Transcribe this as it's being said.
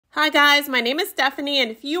Hi guys, my name is Stephanie,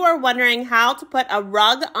 and if you are wondering how to put a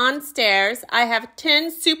rug on stairs, I have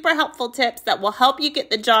 10 super helpful tips that will help you get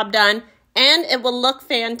the job done, and it will look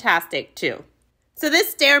fantastic too. So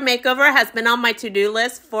this stair makeover has been on my to-do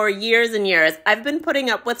list for years and years. I've been putting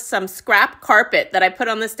up with some scrap carpet that I put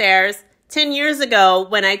on the stairs 10 years ago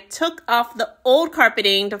when I took off the old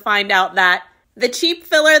carpeting to find out that the cheap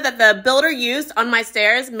filler that the builder used on my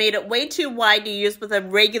stairs made it way too wide to use with a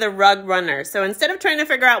regular rug runner. So instead of trying to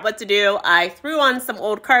figure out what to do, I threw on some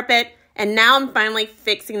old carpet, and now I'm finally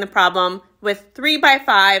fixing the problem with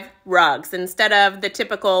 3x5 rugs instead of the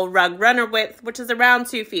typical rug runner width, which is around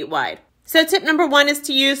 2 feet wide. So tip number 1 is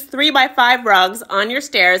to use 3x5 rugs on your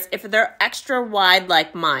stairs if they're extra wide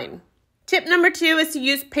like mine. Tip number 2 is to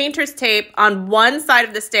use painter's tape on one side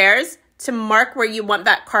of the stairs to mark where you want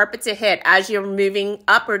that carpet to hit as you're moving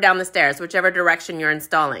up or down the stairs, whichever direction you're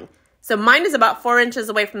installing. So mine is about 4 inches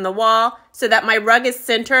away from the wall so that my rug is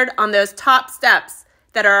centered on those top steps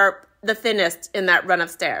that are the thinnest in that run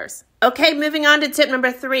of stairs. Okay, moving on to tip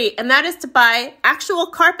number 3, and that is to buy actual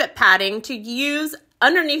carpet padding to use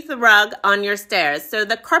underneath the rug on your stairs. So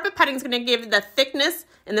the carpet padding is going to give the thickness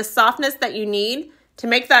and the softness that you need to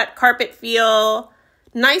make that carpet feel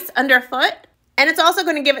nice underfoot. And it's also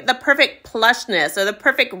going to give it the perfect plushness or the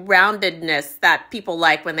perfect roundedness that people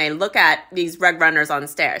like when they look at these rug runners on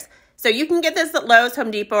stairs. So you can get this at Lowe's, Home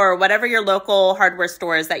Depot, or whatever your local hardware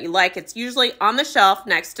store is that you like. It's usually on the shelf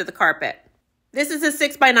next to the carpet. This is a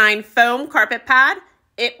 6x9 foam carpet pad.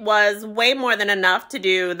 It was way more than enough to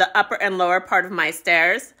do the upper and lower part of my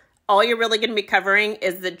stairs. All you're really going to be covering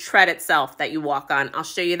is the tread itself that you walk on. I'll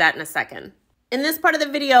show you that in a second. In this part of the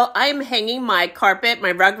video, I am hanging my carpet,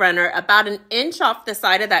 my rug runner, about 1 inch off the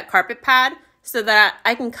side of that carpet pad so that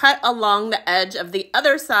I can cut along the edge of the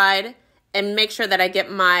other side and make sure that I get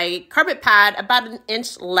my carpet pad about 1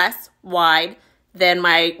 inch less wide than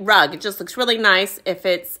my rug. It just looks really nice if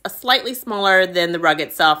it's slightly smaller than the rug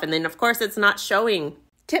itself, and then of course it's not showing.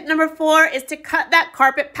 Tip number 4 is to cut that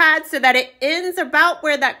carpet pad so that it ends about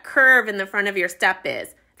where that curve in the front of your step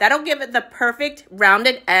is. That'll give it the perfect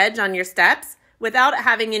rounded edge on your steps without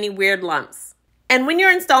having any weird lumps. And when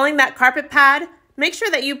you're installing that carpet pad, make sure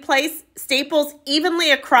that you place staples evenly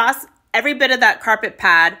across every bit of that carpet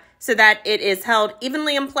pad so that it is held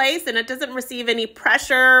evenly in place and it doesn't receive any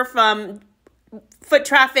pressure from foot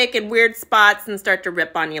traffic and weird spots and start to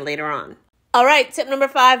rip on you later on. All right, tip number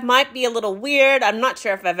 5 might be a little weird. I'm not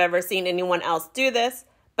sure if I've ever seen anyone else do this,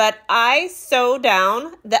 but I sew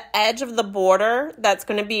down the edge of the border that's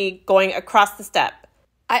going to be going across the step.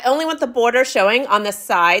 I only want the border showing on the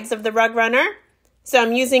sides of the rug runner. So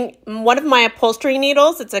I'm using one of my upholstery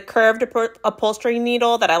needles. It's a curved upholstery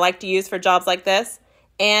needle that I like to use for jobs like this,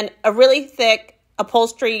 and a really thick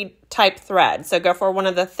upholstery type thread. So go for one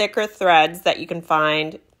of the thicker threads that you can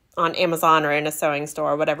find on Amazon or in a sewing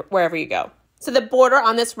store, or wherever you go. So the border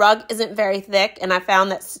on this rug isn't very thick, and I found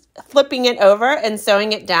that flipping it over and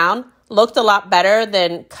sewing it down looked a lot better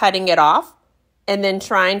than cutting it off and then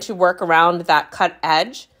trying to work around that cut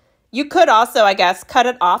edge. You could also, I guess, cut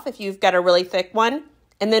it off if you've got a really thick one,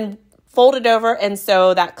 and then fold it over and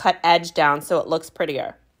sew that cut edge down so it looks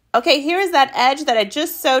prettier. Okay, here's that edge that I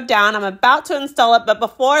just sewed down. I'm about to install it, but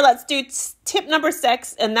before, let's do tip number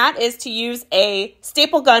 6, and that is to use a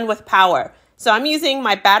staple gun with power. So I'm using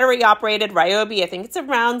my battery-operated Ryobi. I think it's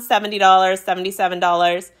around $70,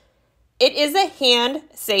 $77. It is a hand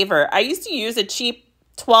saver. I used to use a cheap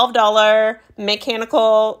 $12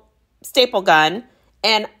 mechanical staple gun,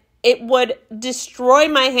 and it would destroy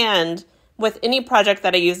my hand with any project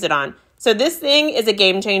that I used it on. So this thing is a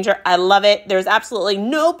game changer. I love it. There's absolutely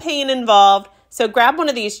no pain involved. So grab one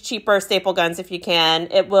of these cheaper staple guns if you can.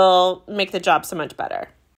 It will make the job so much better.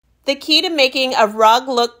 The key to making a rug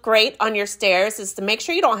look great on your stairs is to make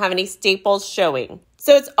sure you don't have any staples showing.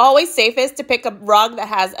 So it's always safest to pick a rug that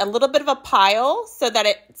has a little bit of a pile so that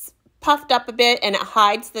it's puffed up a bit and it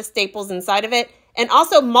hides the staples inside of it. And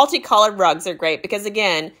also multicolored rugs are great because,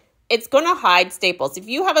 again, it's going to hide staples. If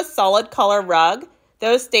you have a solid color rug,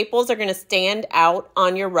 those staples are going to stand out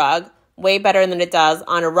on your rug way better than it does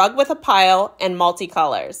on a rug with a pile and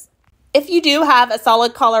multicolors. If you do have a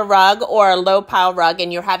solid color rug or a low pile rug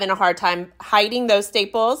and you're having a hard time hiding those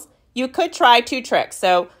staples, you could try 2 tricks.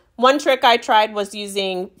 So one trick I tried was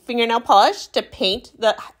using fingernail polish to paint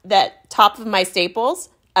the top of my staples,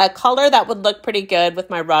 a color that would look pretty good with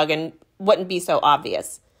my rug and wouldn't be so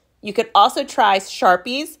obvious. You could also try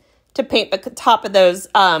Sharpies to paint the top of those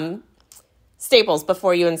staples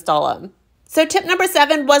before you install them. So tip number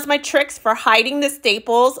 7 was my tricks for hiding the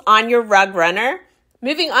staples on your rug runner.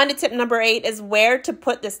 Moving on to tip number 8 is where to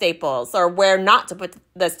put the staples, or where not to put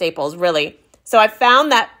the staples, really. So I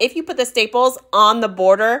found that if you put the staples on the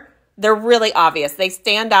border, they're really obvious. They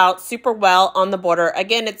stand out super well on the border.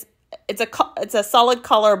 Again, it's a solid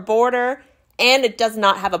color border, and it does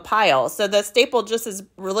not have a pile. So the staple just is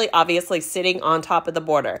really obviously sitting on top of the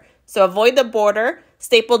border. So avoid the border,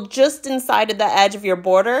 staple just inside of the edge of your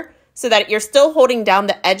border so that you're still holding down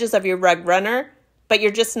the edges of your rug runner, but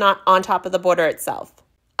you're just not on top of the border itself.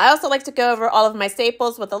 I also like to go over all of my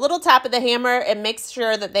staples with a little tap of the hammer and make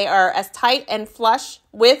sure that they are as tight and flush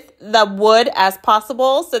with the wood as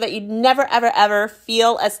possible so that you never, ever, ever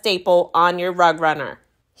feel a staple on your rug runner.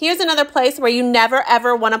 Here's another place where you never,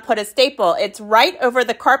 ever want to put a staple. It's right over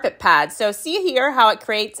the carpet pad. So see here how it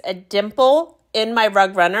creates a dimple in my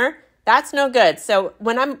rug runner? That's no good. So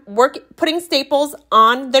when I'm putting staples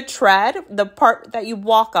on the tread, the part that you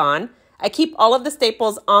walk on, I keep all of the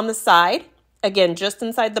staples on the side. Again, just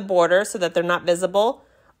inside the border so that they're not visible,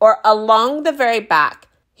 or along the very back.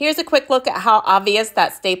 Here's a quick look at how obvious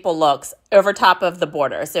that staple looks over top of the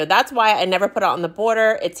border. So that's why I never put it on the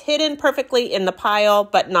border. It's hidden perfectly in the pile,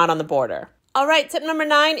 but not on the border. All right, tip number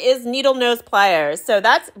 9 is needle nose pliers. So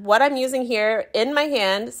that's what I'm using here in my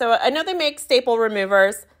hand. So I know they make staple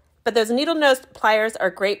removers, but those needle nose pliers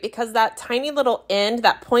are great because that tiny little end,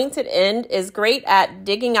 that pointed end, is great at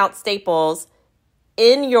digging out staples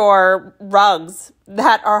in your rugs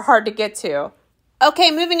that are hard to get to. Okay,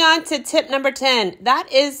 moving on to tip number 10.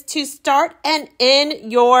 That is to start and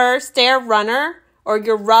end your stair runner or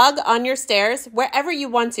your rug on your stairs wherever you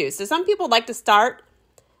want to. So some people like to start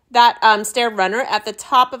that stair runner at the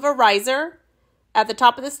top of a riser, at the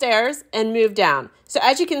top of the stairs, and move down. So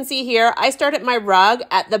as you can see here, I started my rug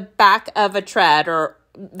at the back of a tread or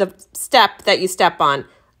the step that you step on.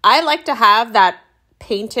 I like to have that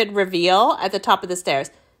painted reveal at the top of the stairs.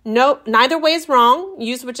 No, neither way is wrong.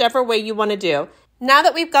 Use whichever way you want to do. Now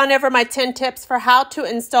that we've gone over my 10 tips for how to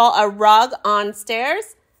install a rug on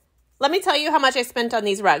stairs, let me tell you how much I spent on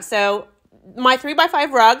these rugs. So my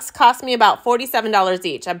 3x5 rugs cost me about $47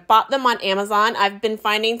 each. I bought them on Amazon. I've been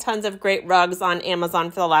finding tons of great rugs on Amazon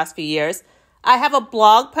for the last few years. I have a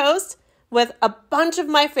blog post with a bunch of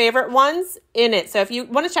my favorite ones in it. So if you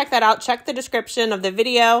want to check that out, check the description of the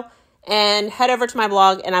video and head over to my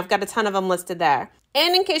blog, and I've got a ton of them listed there.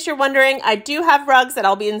 And in case you're wondering, I do have rugs that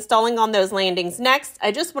I'll be installing on those landings next.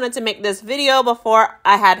 I just wanted to make this video before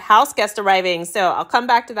I had house guests arriving, so I'll come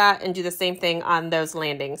back to that and do the same thing on those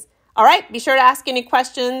landings. All right, be sure to ask any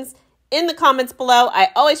questions in the comments below. I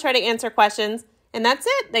always try to answer questions, and that's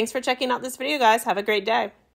it. Thanks for checking out this video, guys. Have a great day.